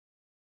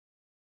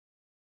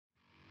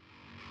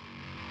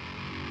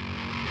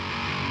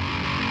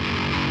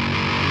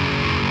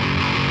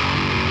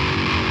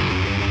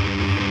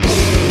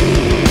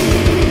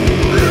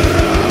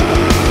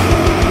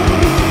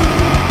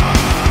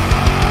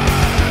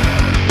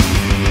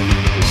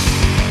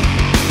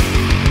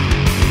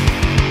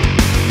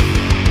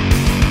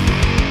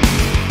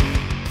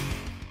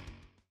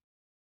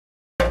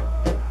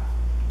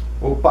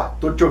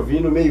Tô te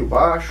ouvindo meio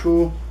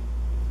baixo.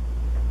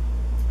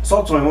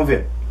 Solta o som, vamos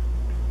ver.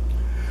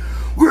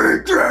 We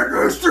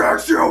can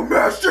extract your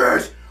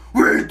message.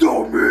 We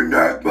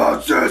dominate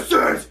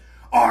masses.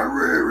 Are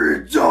we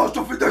just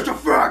of this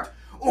effect?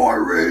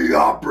 Are we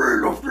a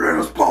brain of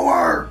greatest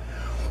power?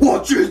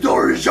 What is the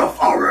origin of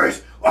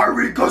ours? Are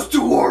we close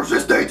towards the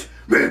state?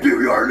 Maybe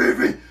we are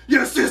living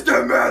in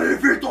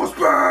systematic virtual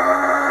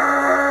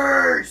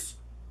space.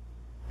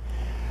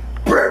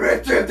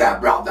 Primitive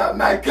that brought the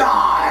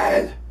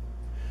mankind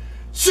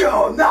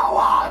till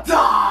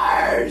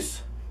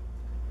nowadays.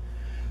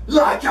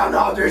 Like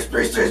another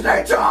species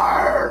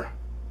nature.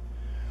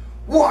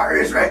 War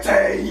is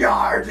written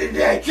hard in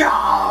the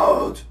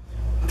account.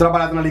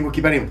 Trabalhado na língua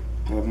aqui, peraí.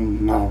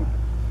 Não.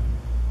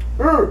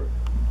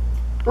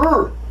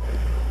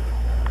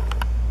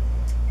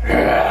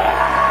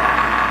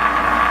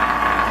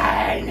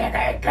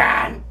 Nigga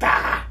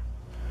canta.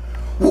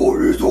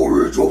 What is the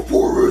original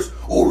forest?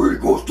 Or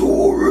it goes to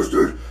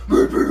orested.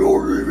 Maybe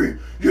you're living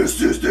in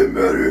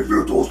systematic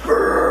virtual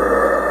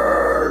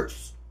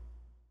space.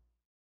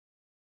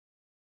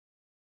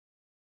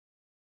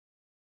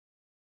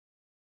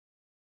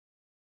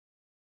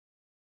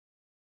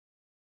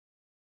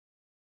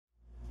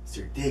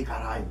 Acertei,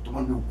 caralho.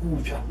 Toma no meu cu,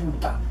 filha da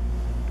puta.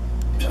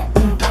 Filha da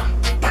puta.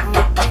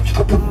 Filha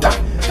da puta.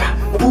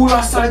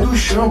 Pula, sai do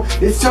chão.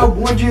 Esse é o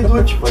bonde do...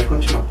 Pode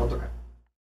continuar, pode tocar.